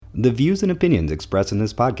The views and opinions expressed in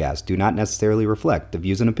this podcast do not necessarily reflect the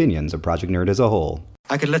views and opinions of Project Nerd as a whole.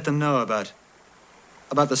 I could let them know about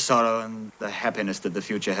the sorrow and the happiness that the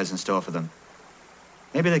future has in store for them.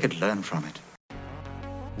 Maybe they could learn from it.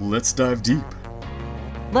 Let's dive deep.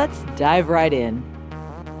 Let's dive right in.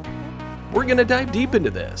 We're gonna dive deep into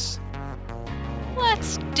this.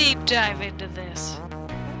 Let's deep dive into this.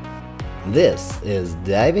 This is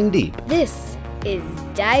Diving Deep. This is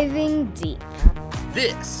Diving Deep.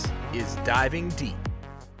 This is Diving Deep.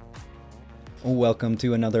 Welcome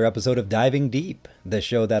to another episode of Diving Deep, the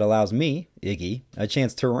show that allows me, Iggy, a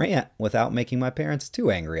chance to rant without making my parents too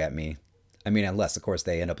angry at me. I mean, unless, of course,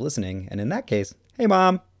 they end up listening, and in that case, hey,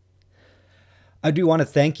 Mom! I do want to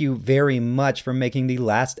thank you very much for making the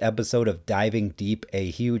last episode of Diving Deep a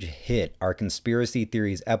huge hit. Our conspiracy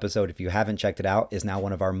theories episode, if you haven't checked it out, is now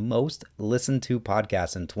one of our most listened to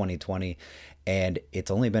podcasts in 2020, and it's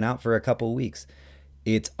only been out for a couple weeks.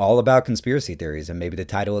 It's all about conspiracy theories, and maybe the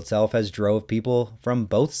title itself has drove people from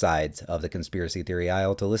both sides of the conspiracy theory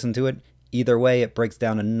aisle to listen to it. Either way, it breaks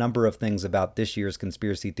down a number of things about this year's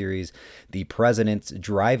conspiracy theories, the president's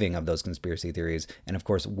driving of those conspiracy theories, and of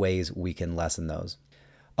course, ways we can lessen those.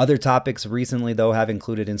 Other topics recently, though, have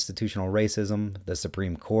included institutional racism, the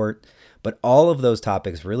Supreme Court, but all of those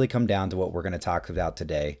topics really come down to what we're going to talk about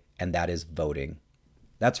today, and that is voting.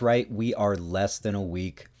 That's right, we are less than a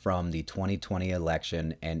week from the 2020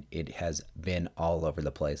 election, and it has been all over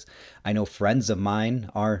the place. I know friends of mine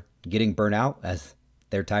are getting burnt out as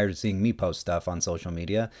they're tired of seeing me post stuff on social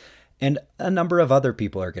media, and a number of other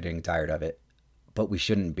people are getting tired of it. But we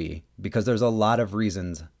shouldn't be, because there's a lot of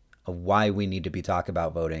reasons of why we need to be talking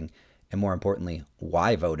about voting, and more importantly,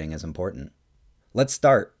 why voting is important. Let's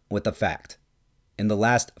start with the fact. In the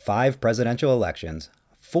last 5 presidential elections,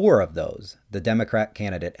 4 of those, the Democrat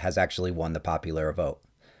candidate has actually won the popular vote.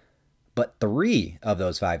 But 3 of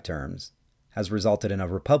those 5 terms has resulted in a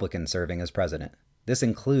Republican serving as president. This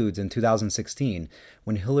includes in 2016,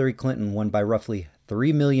 when Hillary Clinton won by roughly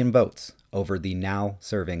 3 million votes over the now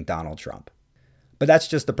serving Donald Trump. But that's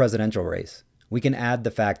just the presidential race. We can add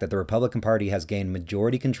the fact that the Republican Party has gained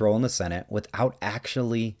majority control in the Senate without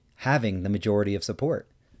actually having the majority of support.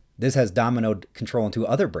 This has dominoed control into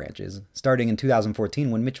other branches, starting in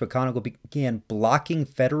 2014 when Mitch McConnell began blocking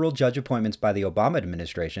federal judge appointments by the Obama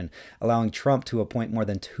administration, allowing Trump to appoint more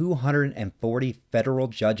than 240 federal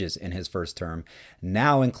judges in his first term,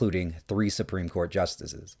 now including 3 Supreme Court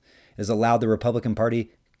justices. It has allowed the Republican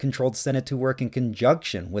Party-controlled Senate to work in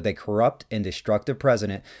conjunction with a corrupt and destructive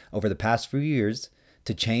president over the past few years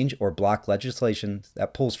to change or block legislation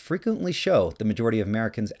that polls frequently show the majority of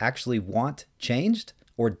Americans actually want changed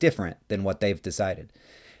or different than what they've decided.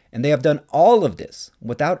 And they have done all of this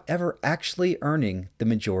without ever actually earning the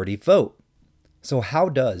majority vote. So how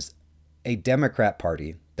does a Democrat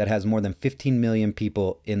Party that has more than 15 million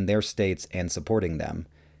people in their states and supporting them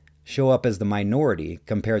show up as the minority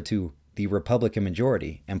compared to the Republican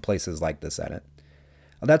majority in places like the Senate?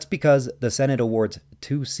 Well, that's because the Senate awards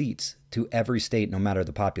 2 seats to every state no matter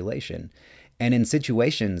the population. And in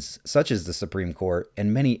situations such as the Supreme Court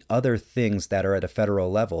and many other things that are at a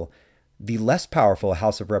federal level, the less powerful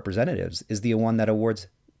House of Representatives is the one that awards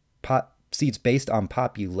seats based on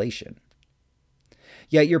population.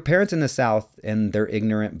 Yet your parents in the South and their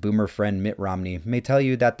ignorant boomer friend Mitt Romney may tell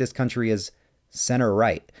you that this country is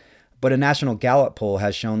center-right, but a national Gallup poll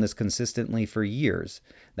has shown this consistently for years,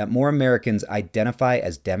 that more Americans identify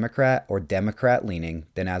as Democrat or Democrat-leaning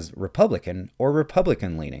than as Republican or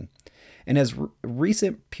Republican-leaning. And as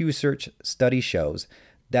recent Pew Search study shows,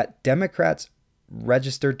 that Democrats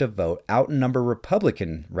registered to vote outnumber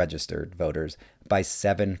Republican registered voters by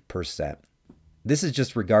 7%. This is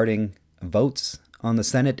just regarding votes on the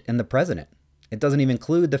Senate and the president. It doesn't even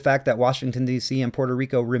include the fact that Washington, D.C. and Puerto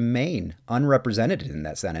Rico remain unrepresented in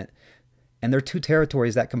that Senate. And they're 2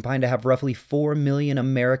 territories that combine to have roughly 4 million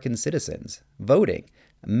American citizens voting,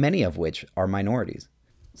 many of which are minorities.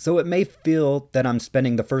 So it may feel that I'm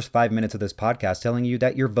spending the first 5 minutes of this podcast telling you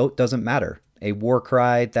that your vote doesn't matter, a war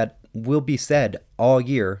cry that will be said all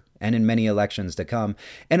year and in many elections to come,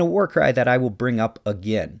 and a war cry that I will bring up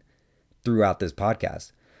again throughout this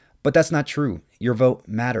podcast. But that's not true. Your vote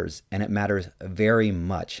matters, and it matters very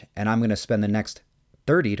much, and I'm going to spend the next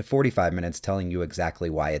 30 to 45 minutes telling you exactly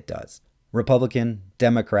why it does. Republican,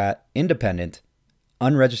 Democrat, Independent,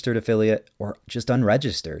 unregistered affiliate, or just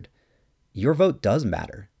unregistered. Your vote does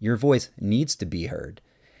matter. Your voice needs to be heard.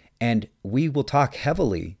 And we will talk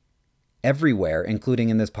heavily everywhere, including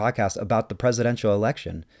in this podcast, about the presidential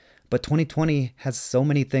election. But 2020 has so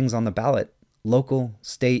many things on the ballot, local,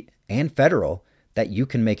 state, and federal, that you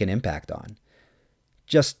can make an impact on.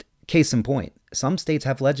 Just Case in point, some states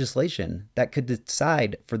have legislation that could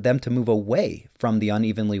decide for them to move away from the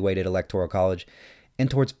unevenly weighted electoral college and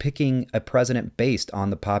towards picking a president based on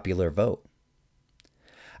the popular vote.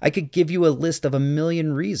 I could give you a list of a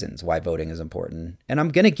million reasons why voting is important, and I'm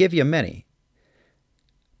going to give you many.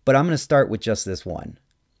 But I'm going to start with just this one.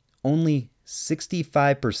 Only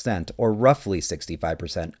 65%, or roughly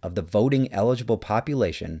 65%, of the voting eligible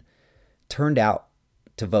population turned out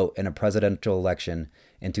to vote in a presidential election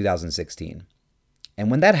in 2016. And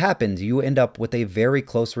when that happens, you end up with a very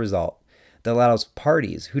close result that allows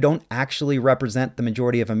parties who don't actually represent the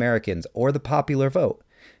majority of Americans or the popular vote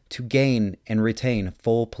to gain and retain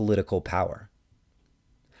full political power.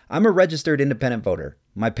 I'm a registered independent voter.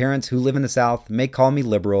 My parents, who live in the South, may call me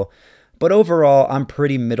liberal, but overall, I'm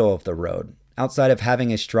pretty middle of the road. Outside of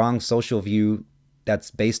having a strong social view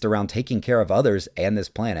that's based around taking care of others and this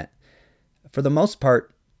planet, for the most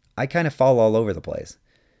part, I kind of fall all over the place.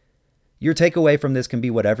 Your takeaway from this can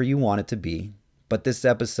be whatever you want it to be, but this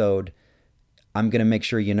episode, I'm going to make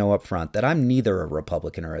sure you know up front that I'm neither a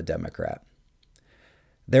Republican or a Democrat.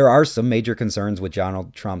 There are some major concerns with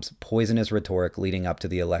Donald Trump's poisonous rhetoric leading up to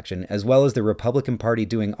the election, as well as the Republican Party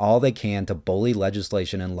doing all they can to bully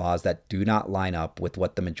legislation and laws that do not line up with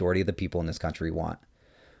what the majority of the people in this country want.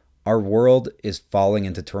 Our world is falling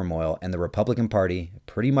into turmoil, and the Republican Party,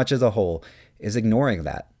 pretty much as a whole, is ignoring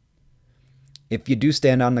that. If you do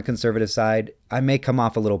stand on the conservative side, I may come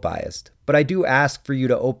off a little biased, but I do ask for you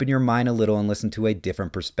to open your mind a little and listen to a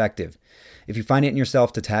different perspective. If you find it in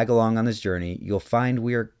yourself to tag along on this journey, you'll find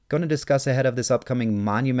we are going to discuss ahead of this upcoming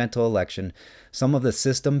monumental election some of the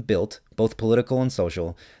system built, both political and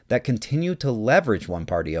social, that continue to leverage one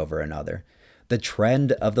party over another, the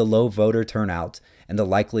trend of the low voter turnout and the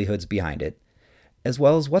likelihoods behind it, as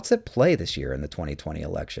well as what's at play this year in the 2020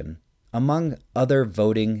 election, among other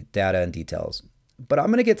voting data and details. But I'm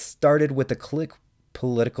going to get started with a quick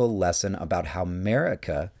political lesson about how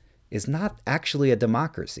America is not actually a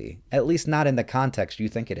democracy, at least not in the context you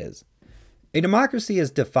think it is. A democracy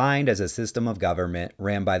is defined as a system of government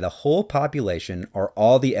ran by the whole population or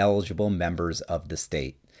all the eligible members of the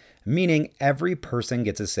state, meaning every person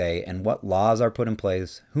gets a say in what laws are put in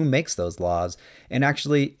place, who makes those laws, and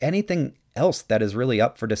actually anything else that is really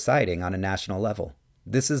up for deciding on a national level.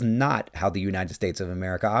 This is not how the United States of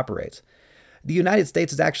America operates. The United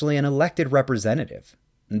States is actually an elected representative.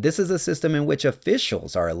 This is a system in which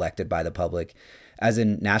officials are elected by the public, as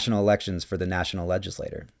in national elections for the national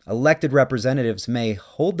legislature. Elected representatives may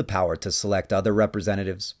hold the power to select other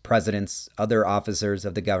representatives, presidents, other officers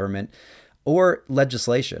of the government, or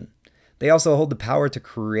legislation. They also hold the power to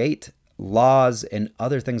create laws and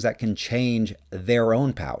other things that can change their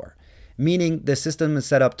own power, meaning the system is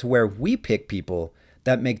set up to where we pick people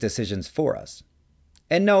that make decisions for us.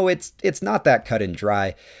 And no, it's not that cut and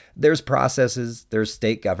dry. There's processes, there's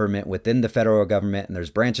state government within the federal government, and there's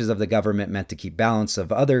branches of the government meant to keep balance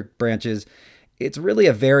of other branches. It's really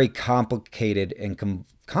a very complicated and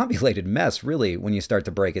convoluted mess, really, when you start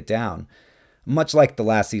to break it down. Much like the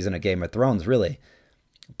last season of Game of Thrones, really.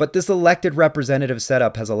 But this elected representative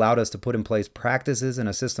setup has allowed us to put in place practices in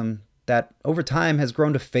a system that over time has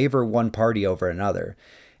grown to favor one party over another.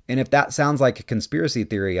 And if that sounds like a conspiracy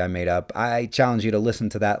theory I made up, I challenge you to listen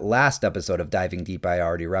to that last episode of Diving Deep I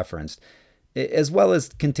already referenced, as well as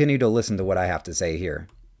continue to listen to what I have to say here.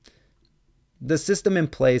 The system in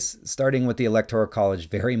place, starting with the Electoral College,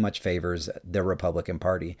 very much favors the Republican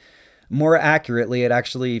Party. More accurately, it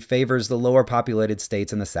actually favors the lower populated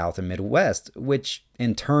states in the South and Midwest, which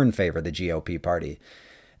in turn favor the GOP party.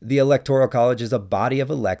 The Electoral College is a body of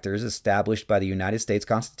electors established by the United States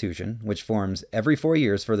Constitution, which forms every 4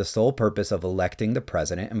 years for the sole purpose of electing the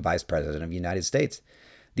President and Vice President of the United States.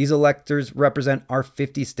 These electors represent our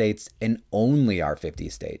 50 states and only our 50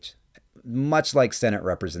 states. Much like Senate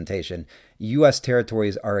representation, U.S.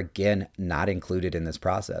 territories are again not included in this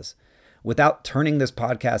process. Without turning this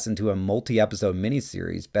podcast into a multi-episode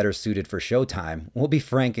miniseries better suited for Showtime, we'll be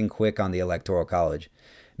frank and quick on the Electoral College,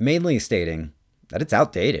 mainly stating that it's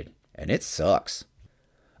outdated, and it sucks.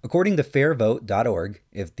 According to fairvote.org,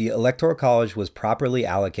 if the Electoral College was properly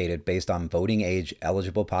allocated based on voting age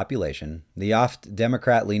eligible population, the oft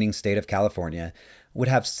Democrat-leaning state of California would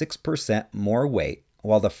have 6% more weight,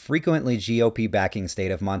 while the frequently GOP-backing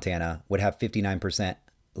state of Montana would have 59%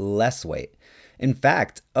 less weight. In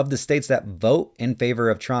fact, of the states that vote in favor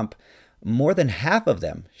of Trump, more than half of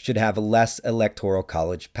them should have less Electoral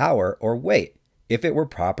College power or weight if it were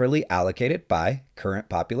properly allocated by current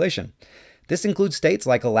population. This includes states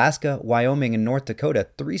like Alaska, Wyoming, and North Dakota,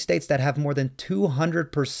 3 states that have more than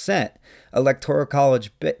 200% Electoral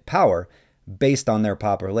College power based on their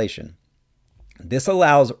population. This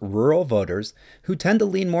allows rural voters who tend to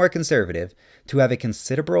lean more conservative to have a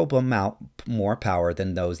considerable amount more power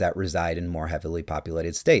than those that reside in more heavily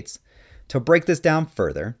populated states. To break this down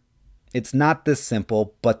further, it's not this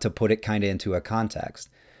simple, but to put it kind of into a context.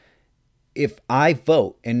 If I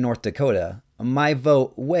vote in North Dakota, my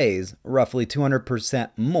vote weighs roughly 200%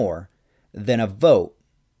 more than a vote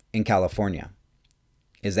in California.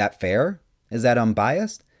 Is that fair? Is that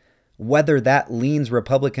unbiased? Whether that leans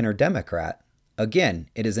Republican or Democrat, again,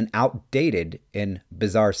 it is an outdated and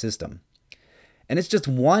bizarre system. And it's just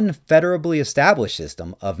one federally established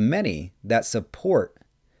system of many that support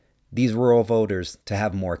these rural voters to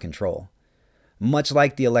have more control. Much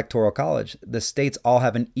like the Electoral College, the states all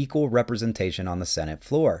have an equal representation on the Senate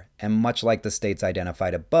floor. And much like the states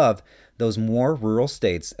identified above, those more rural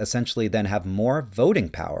states essentially then have more voting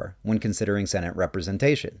power when considering Senate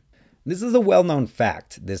representation. This is a well-known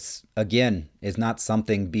fact. This, again, is not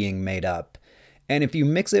something being made up. And if you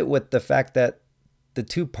mix it with the fact that the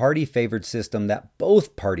two-party favored system that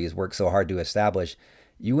both parties work so hard to establish,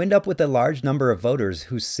 you end up with a large number of voters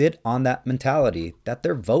who sit on that mentality that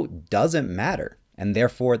their vote doesn't matter, and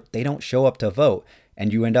therefore they don't show up to vote,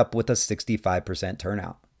 and you end up with a 65%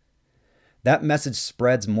 turnout. That message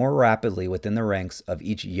spreads more rapidly within the ranks of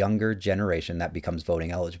each younger generation that becomes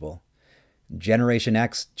voting eligible. Generation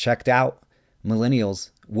X checked out.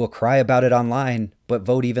 Millennials will cry about it online, but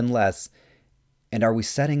vote even less. And are we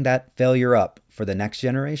setting that failure up for the next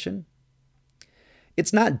generation?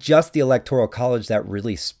 It's not just the Electoral College that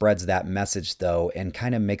really spreads that message, though, and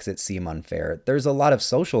kind of makes it seem unfair. There's a lot of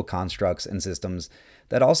social constructs and systems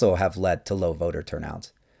that also have led to low voter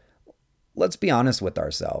turnouts. Let's be honest with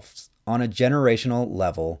ourselves. On a generational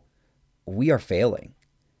level, we are failing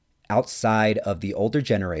outside of the older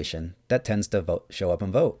generation that tends to show up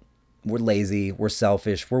and vote. We're lazy, we're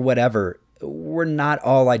selfish, we're whatever. We're not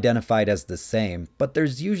all identified as the same, but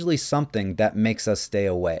there's usually something that makes us stay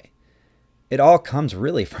away. It all comes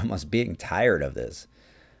really from us being tired of this.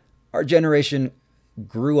 Our generation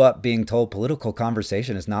grew up being told political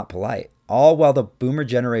conversation is not polite, all while the boomer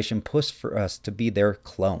generation pushed for us to be their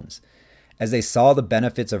clones. As they saw the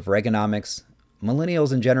benefits of Reaganomics,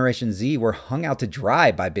 millennials and Generation Z were hung out to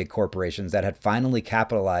dry by big corporations that had finally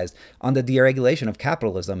capitalized on the deregulation of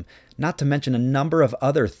capitalism, not to mention a number of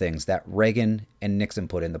other things that Reagan and Nixon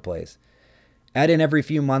put into place. Add in every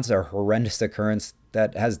few months a horrendous occurrence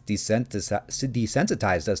that has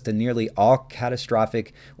desensitized us to nearly all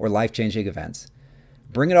catastrophic or life-changing events.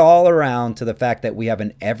 Bring it all around to the fact that we have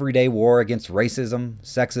an everyday war against racism,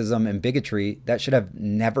 sexism, and bigotry that should have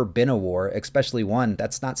never been a war, especially one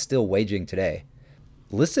that's not still waging today.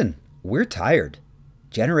 Listen, we're tired.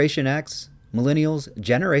 Generation X, Millennials,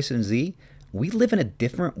 Generation Z, we live in a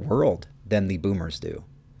different world than the boomers do.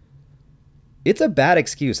 It's a bad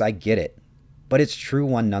excuse, I get it, but it's true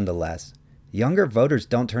one nonetheless. Younger voters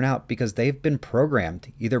don't turn out because they've been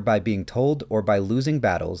programmed, either by being told or by losing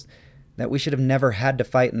battles, that we should have never had to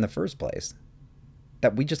fight in the first place.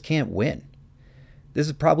 That we just can't win. This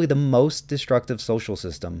is probably the most destructive social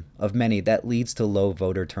system of many that leads to low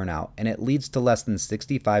voter turnout, and it leads to less than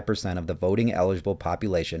 65% of the voting eligible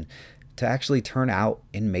population to actually turn out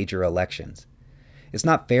in major elections. It's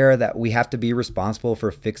not fair that we have to be responsible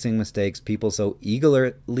for fixing mistakes people so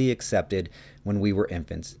eagerly accepted when we were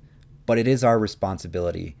infants. But it is our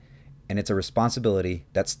responsibility, and it's a responsibility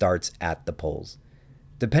that starts at the polls.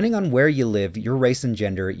 Depending on where you live, your race and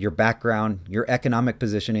gender, your background, your economic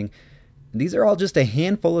positioning, these are all just a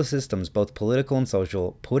handful of systems, both political and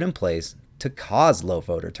social, put in place to cause low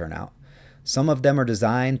voter turnout. Some of them are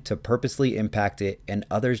designed to purposely impact it, and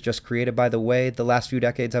others just created by the way the last few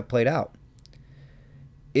decades have played out.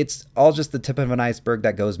 It's all just the tip of an iceberg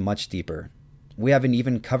that goes much deeper. We haven't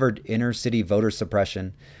even covered inner city voter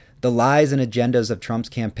suppression, the lies and agendas of Trump's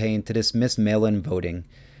campaign to dismiss mail-in voting,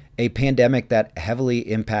 a pandemic that heavily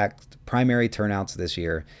impacts primary turnouts this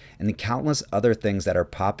year, and the countless other things that are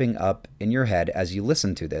popping up in your head as you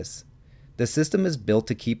listen to this. The system is built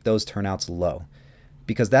to keep those turnouts low,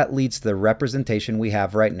 because that leads to the representation we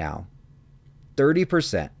have right now.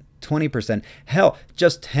 30%, 20%, hell,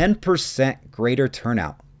 just 10% greater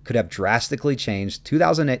turnout could have drastically changed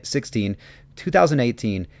 2016,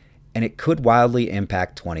 2018, and it could wildly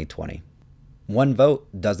impact 2020. One vote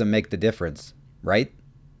doesn't make the difference, right?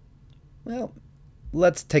 Well,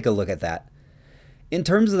 let's take a look at that. In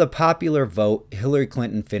terms of the popular vote, Hillary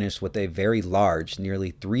Clinton finished with a very large,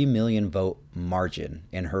 nearly 3 million vote margin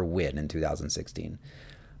in her win in 2016.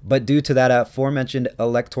 But due to that aforementioned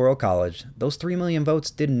Electoral College, those 3 million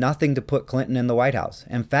votes did nothing to put Clinton in the White House.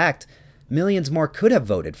 In fact, millions more could have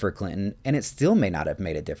voted for Clinton, and it still may not have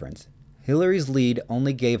made a difference. Hillary's lead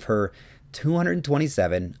only gave her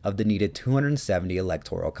 227 of the needed 270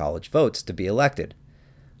 electoral college votes to be elected.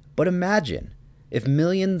 But imagine if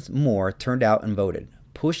millions more turned out and voted,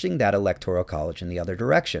 pushing that electoral college in the other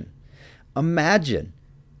direction. Imagine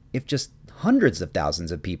if just hundreds of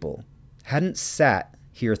thousands of people hadn't sat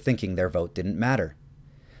here thinking their vote didn't matter.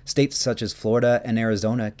 States such as Florida and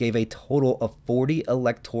Arizona gave a total of 40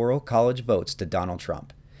 electoral college votes to Donald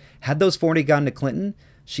Trump. Had those 40 gone to Clinton,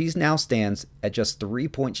 she now stands at just 3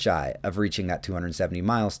 points shy of reaching that 270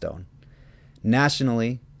 milestone.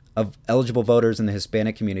 Nationally, of eligible voters in the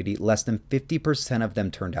Hispanic community, less than 50% of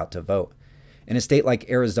them turned out to vote. In a state like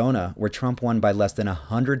Arizona, where Trump won by less than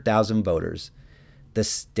 100,000 voters, the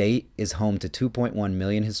state is home to 2.1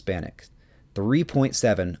 million Hispanics,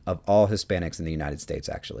 3.7 of all Hispanics in the United States,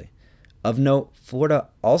 actually. Of note, Florida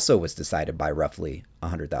also was decided by roughly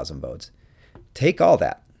 100,000 votes. Take all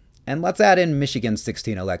that, and let's add in Michigan's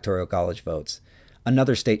 16 electoral college votes,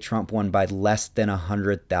 another state Trump won by less than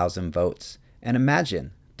 100,000 votes. And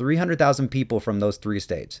imagine 300,000 people from those three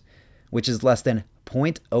states, which is less than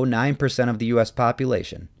 0.09% of the U.S.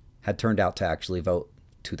 population, had turned out to actually vote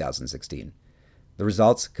 2016. The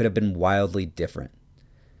results could have been wildly different.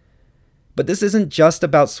 But this isn't just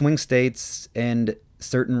about swing states and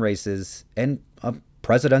certain races and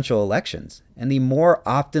presidential elections. In the more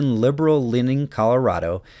often liberal-leaning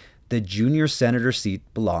Colorado, the junior senator seat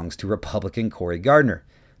belongs to Republican Cory Gardner.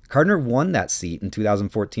 Gardner won that seat in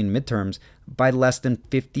 2014 midterms by less than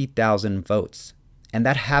 50,000 votes. And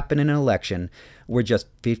that happened in an election where just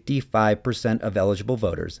 55% of eligible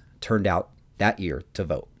voters turned out that year to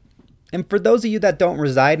vote. And for those of you that don't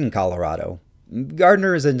reside in Colorado,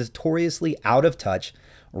 Gardner is a notoriously out-of-touch,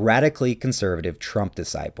 radically conservative Trump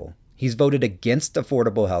disciple. He's voted against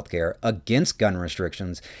affordable healthcare, against gun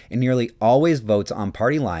restrictions, and nearly always votes on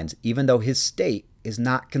party lines, even though his state is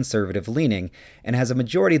not conservative-leaning and has a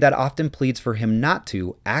majority that often pleads for him not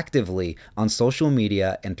to actively on social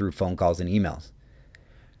media and through phone calls and emails.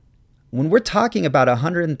 When we're talking about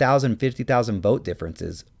 100,000, 50,000 vote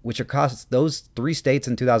differences, which across those three states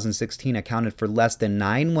in 2016 accounted for less than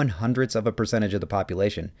 0.09% of the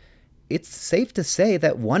population, it's safe to say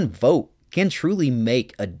that one vote can truly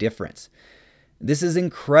make a difference. This is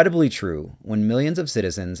incredibly true when millions of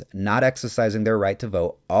citizens not exercising their right to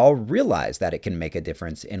vote all realize that it can make a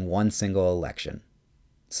difference in one single election.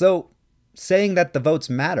 So, saying that the votes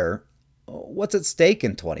matter, what's at stake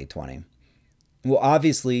in 2020? Well,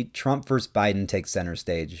 obviously, Trump versus Biden takes center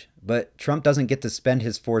stage, but Trump doesn't get to spend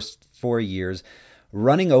his first 4 years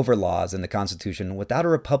running over laws in the Constitution without a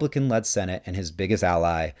Republican-led Senate and his biggest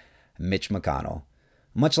ally, Mitch McConnell.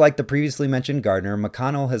 Much like the previously mentioned Gardner,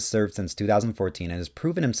 McConnell has served since 2014 and has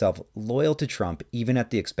proven himself loyal to Trump even at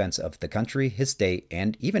the expense of the country, his state,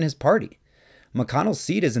 and even his party. McConnell's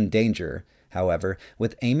seat is in danger, however,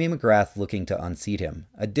 with Amy McGrath looking to unseat him.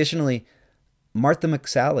 Additionally, Martha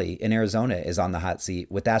McSally in Arizona is on the hot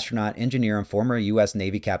seat, with astronaut, engineer, and former U.S.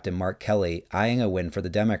 Navy Captain Mark Kelly eyeing a win for the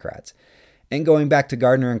Democrats. And going back to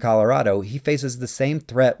Gardner in Colorado, he faces the same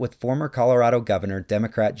threat with former Colorado Governor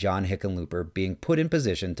Democrat John Hickenlooper being put in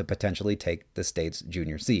position to potentially take the state's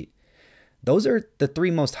junior seat. Those are the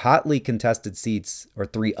three most hotly contested seats, or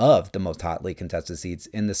three of the most hotly contested seats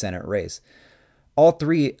in the Senate race. All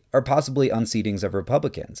three are possibly unseatings of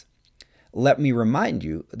Republicans. Let me remind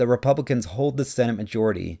you, the Republicans hold the Senate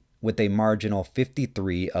majority with a marginal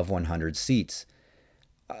 53 of 100 seats.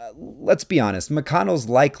 Let's be honest, McConnell's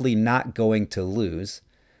likely not going to lose,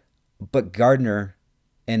 but Gardner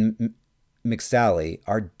and McSally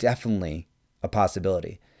are definitely a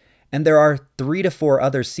possibility. And there are 3 to 4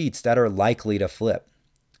 other seats that are likely to flip.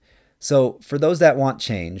 So for those that want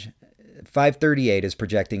change, 538 is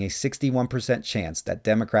projecting a 61% chance that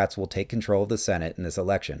Democrats will take control of the Senate in this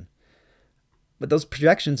election. But those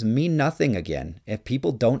projections mean nothing again if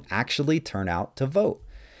people don't actually turn out to vote.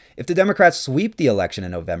 If the Democrats sweep the election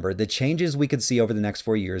in November, the changes we could see over the next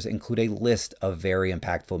 4 years include a list of very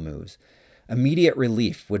impactful moves. Immediate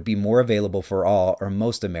relief would be more available for all or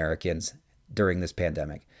most Americans during this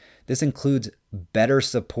pandemic. This includes better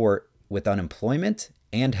support with unemployment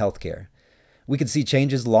and healthcare. We could see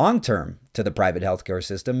changes long-term to the private healthcare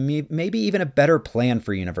system, maybe even a better plan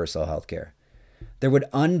for universal healthcare. There would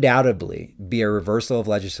undoubtedly be a reversal of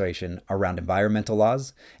legislation around environmental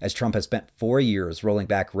laws, as Trump has spent 4 years rolling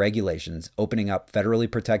back regulations, opening up federally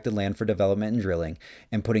protected land for development and drilling,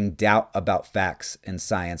 and putting doubt about facts and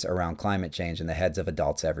science around climate change in the heads of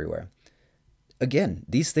adults everywhere. Again,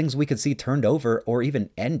 these things we could see turned over or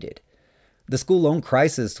even ended. The school loan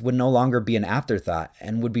crisis would no longer be an afterthought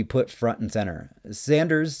and would be put front and center.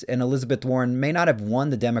 Sanders and Elizabeth Warren may not have won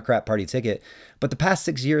the Democrat Party ticket, but the past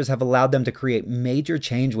 6 years have allowed them to create major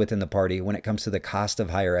change within the party when it comes to the cost of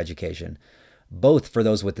higher education, both for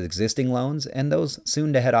those with existing loans and those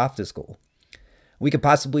soon to head off to school. We could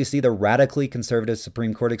possibly see the radically conservative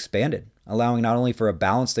Supreme Court expanded, allowing not only for a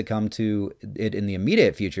balance to come to it in the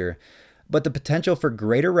immediate future, but the potential for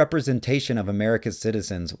greater representation of America's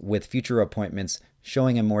citizens with future appointments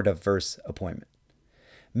showing a more diverse appointment.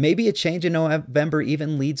 Maybe a change in November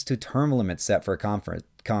even leads to term limits set for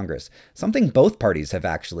Congress, something both parties have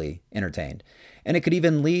actually entertained. And it could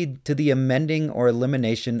even lead to the amending or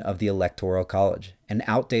elimination of the Electoral College, an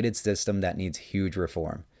outdated system that needs huge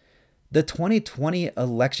reform. The 2020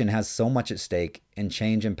 election has so much at stake, and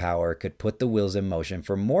change in power could put the wheels in motion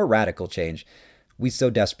for more radical change we so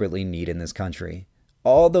desperately need in this country.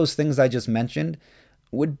 All those things I just mentioned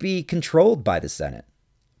would be controlled by the Senate.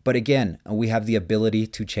 But again, we have the ability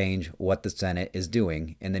to change what the Senate is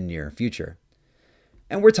doing in the near future.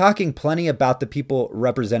 And we're talking plenty about the people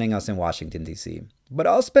representing us in Washington, D.C. But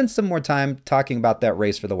I'll spend some more time talking about that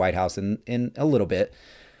race for the White House in a little bit.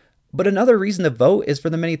 But another reason to vote is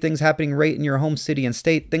for the many things happening right in your home city and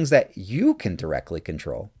state, things that you can directly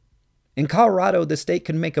control. In Colorado, the state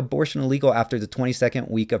can make abortion illegal after the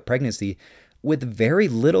 22nd week of pregnancy with very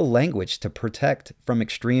little language to protect from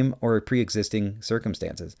extreme or pre-existing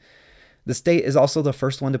circumstances. The state is also the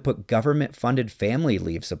first one to put government-funded family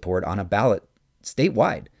leave support on a ballot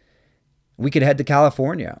statewide. We could head to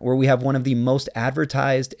California, where we have one of the most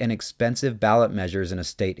advertised and expensive ballot measures in a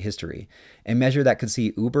state history, a measure that could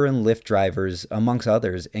see Uber and Lyft drivers, amongst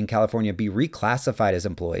others, in California be reclassified as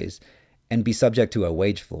employees and be subject to a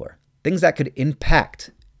wage floor. Things that could impact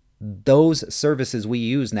those services we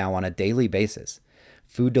use now on a daily basis.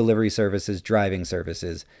 Food delivery services, driving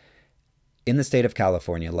services in the state of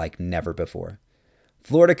California like never before.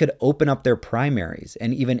 Florida could open up their primaries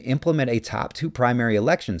and even implement a top 2 primary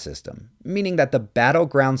election system, meaning that the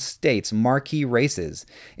battleground states' marquee races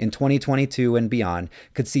in 2022 and beyond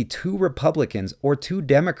could see 2 Republicans or 2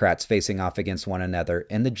 Democrats facing off against one another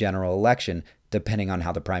in the general election, depending on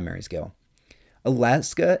how the primaries go.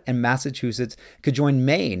 Alaska and Massachusetts could join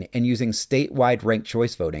Maine in using statewide ranked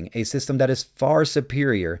choice voting, a system that is far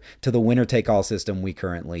superior to the winner-take-all system we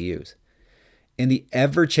currently use. In the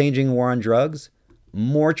ever-changing war on drugs,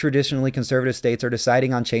 more traditionally conservative states are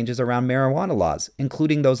deciding on changes around marijuana laws,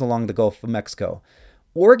 including those along the Gulf of Mexico.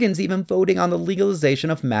 Oregon's even voting on the legalization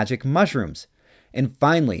of magic mushrooms. And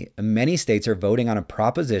finally, many states are voting on a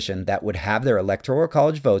proposition that would have their electoral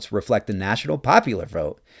college votes reflect the national popular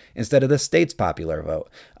vote instead of the state's popular vote.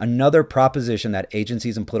 Another proposition that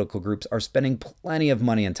agencies and political groups are spending plenty of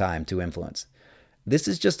money and time to influence. This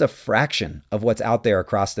is just a fraction of what's out there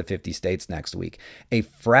across the 50 states next week, a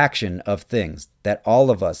fraction of things that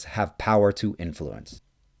all of us have power to influence.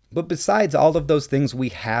 But besides all of those things we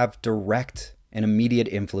have direct and immediate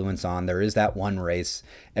influence on, there is that one race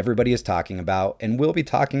everybody is talking about and will be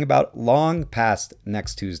talking about long past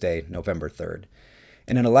next Tuesday, November 3rd.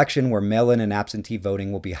 In an election where mail-in and absentee voting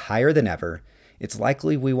will be higher than ever, it's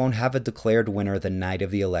likely we won't have a declared winner the night of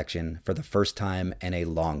the election for the first time in a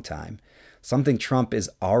long time, something Trump is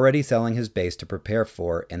already selling his base to prepare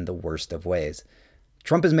for in the worst of ways.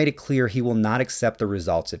 Trump has made it clear he will not accept the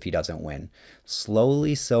results if he doesn't win,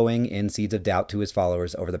 slowly sowing in seeds of doubt to his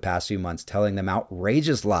followers over the past few months, telling them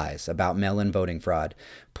outrageous lies about mail-in voting fraud,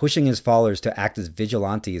 pushing his followers to act as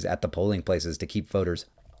vigilantes at the polling places to keep voters,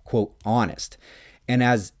 quote, honest, and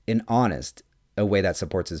as in honest, a way that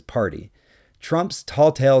supports his party. Trump's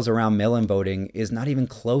tall tales around mail-in voting is not even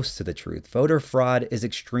close to the truth. Voter fraud is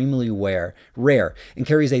extremely rare and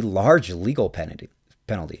carries a large legal penalty.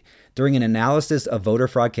 During an analysis of voter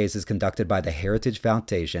fraud cases conducted by the Heritage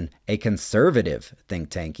Foundation, a conservative think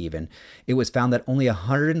tank even, it was found that only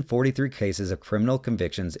 143 cases of criminal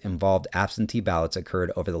convictions involved absentee ballots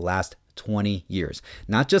occurred over the last 20 years.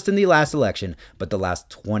 Not just in the last election, but the last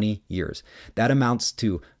 20 years. That amounts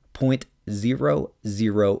to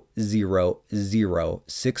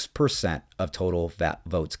 0.00006% of total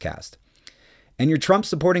votes cast. And your Trump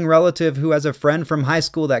supporting relative who has a friend from high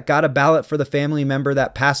school that got a ballot for the family member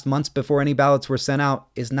that passed months before any ballots were sent out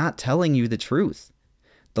is not telling you the truth.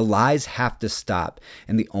 The lies have to stop.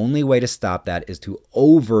 And the only way to stop that is to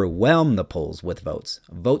overwhelm the polls with votes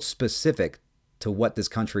specific to what this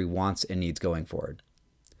country wants and needs going forward.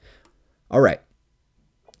 All right,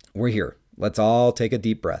 we're here. Let's all take a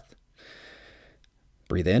deep breath.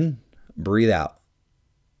 Breathe in, breathe out.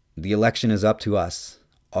 The election is up to us,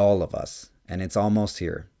 all of us. And it's almost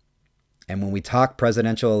here. And when we talk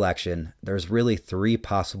presidential election, there's really three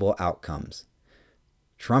possible outcomes.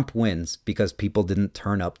 Trump wins because people didn't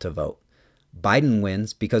turn up to vote. Biden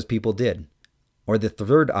wins because people did. Or the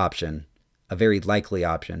third option, a very likely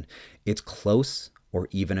option, it's close or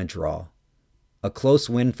even a draw. A close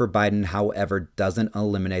win for Biden, however, doesn't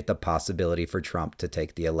eliminate the possibility for Trump to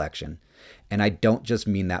take the election. And I don't just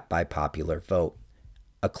mean that by popular vote.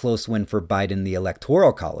 A close win for Biden, the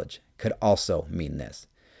Electoral College, could also mean this.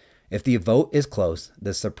 If the vote is close,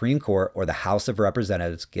 the Supreme Court or the House of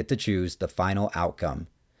Representatives get to choose the final outcome,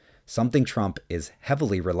 something Trump is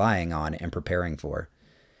heavily relying on and preparing for.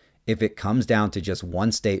 If it comes down to just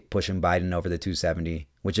one state pushing Biden over the 270,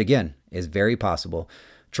 which again is very possible,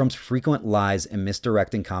 Trump's frequent lies and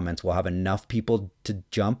misdirecting comments will have enough people to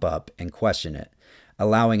jump up and question it,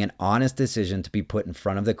 allowing an honest decision to be put in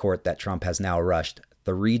front of the court that Trump has now rushed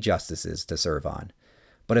 3 justices to serve on.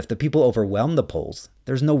 But if the people overwhelm the polls,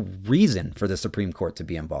 there's no reason for the Supreme Court to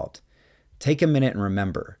be involved. Take a minute and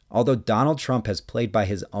remember, although Donald Trump has played by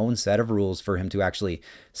his own set of rules for him to actually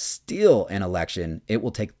steal an election, it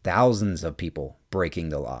will take thousands of people breaking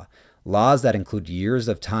the law. Laws that include years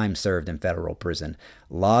of time served in federal prison.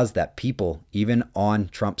 Laws that people, even on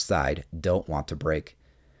Trump's side, don't want to break.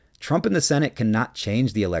 Trump and the Senate cannot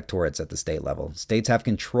change the electorates at the state level. States have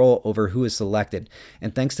control over who is selected,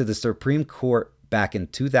 and thanks to the Supreme Court back in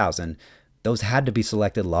 2000, those had to be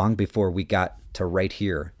selected long before we got to right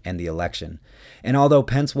here and the election. And although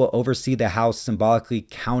Pence will oversee the House symbolically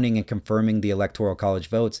counting and confirming the Electoral College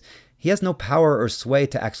votes, he has no power or sway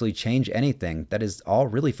to actually change anything that is all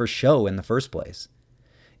really for show in the first place.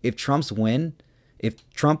 If Trump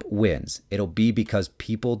wins, it'll be because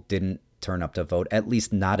people didn't turn up to vote, at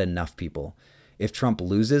least not enough people. If Trump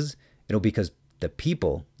loses, it'll be because the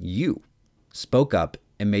people, you, spoke up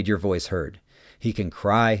and made your voice heard. He can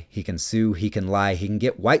cry, he can sue, he can lie, he can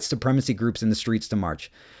get white supremacy groups in the streets to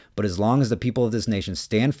march. But as long as the people of this nation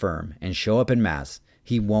stand firm and show up en masse,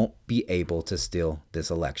 he won't be able to steal this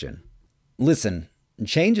election. Listen,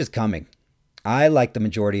 change is coming. I, like the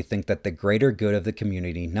majority, think that the greater good of the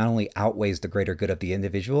community not only outweighs the greater good of the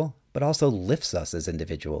individual, but also lifts us as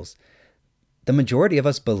individuals. The majority of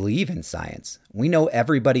us believe in science. We know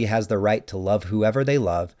everybody has the right to love whoever they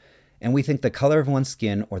love, and we think the color of one's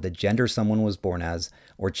skin or the gender someone was born as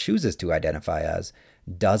or chooses to identify as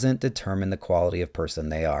doesn't determine the quality of person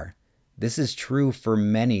they are. This is true for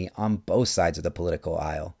many on both sides of the political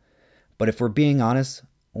aisle. But if we're being honest,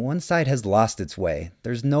 one side has lost its way.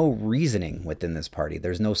 There's no reasoning within this party.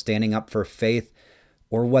 There's no standing up for faith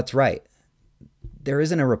or what's right. There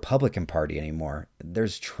isn't a Republican Party anymore.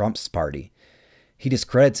 There's Trump's party. He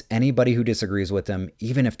discredits anybody who disagrees with him,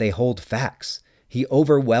 even if they hold facts. He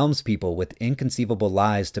overwhelms people with inconceivable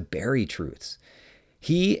lies to bury truths.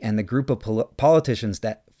 He and the group of politicians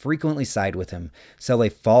that frequently side with him sell a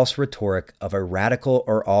false rhetoric of a radical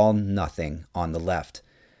or all nothing on the left.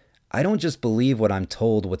 I don't just believe what I'm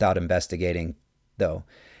told without investigating, though.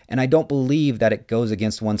 And I don't believe that it goes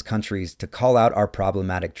against one's countries to call out our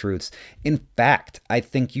problematic truths. In fact, I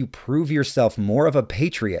think you prove yourself more of a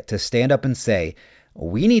patriot to stand up and say,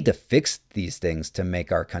 we need to fix these things to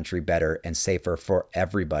make our country better and safer for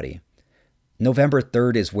everybody. November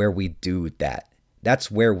 3rd is where we do that. That's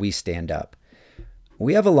where we stand up.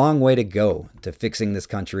 We have a long way to go to fixing this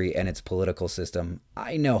country and its political system.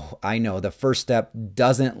 I know, the first step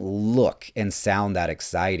doesn't look and sound that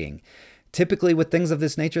exciting. Typically with things of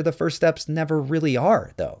this nature, the first steps never really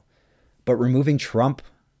are, though. But removing Trump,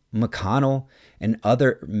 McConnell, and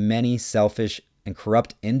other many selfish and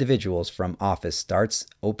corrupt individuals from office starts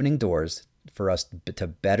opening doors for us to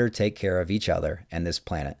better take care of each other and this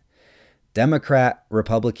planet. Democrat,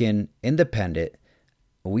 Republican, Independent,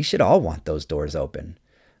 we should all want those doors open.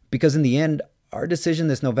 Because in the end, our decision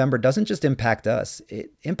this November doesn't just impact us,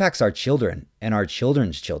 it impacts our children and our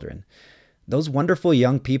children's children. Those wonderful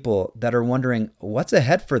young people that are wondering what's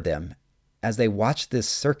ahead for them as they watch this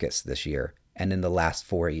circus this year and in the last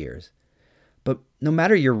 4 years. But no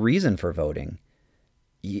matter your reason for voting,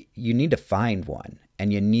 you need to find one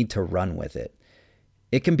and you need to run with it.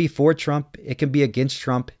 It can be for Trump. It can be against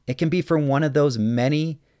Trump. It can be for one of those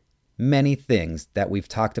many, many things that we've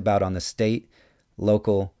talked about on the state,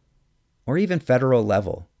 local, or even federal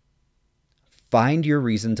level. Find your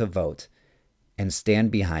reason to vote and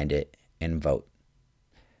stand behind it and vote.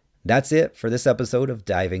 That's it for this episode of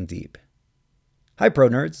Diving Deep. Hi, Pro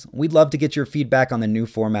Nerds. We'd love to get your feedback on the new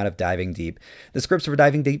format of Diving Deep. The scripts for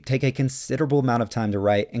Diving Deep take a considerable amount of time to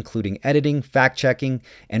write, including editing, fact-checking,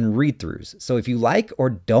 and read-throughs. So if you like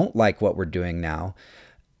or don't like what we're doing now,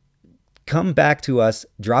 come back to us,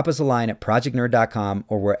 drop us a line at projectnerd.com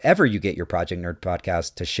or wherever you get your Project Nerd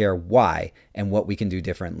podcast to share why and what we can do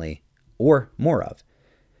differently or more of.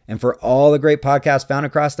 And for all the great podcasts found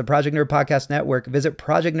across the Project Nerd Podcast Network, visit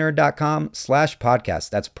projectnerd.com/podcast.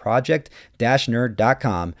 That's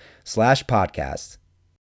project-nerd.com/podcasts.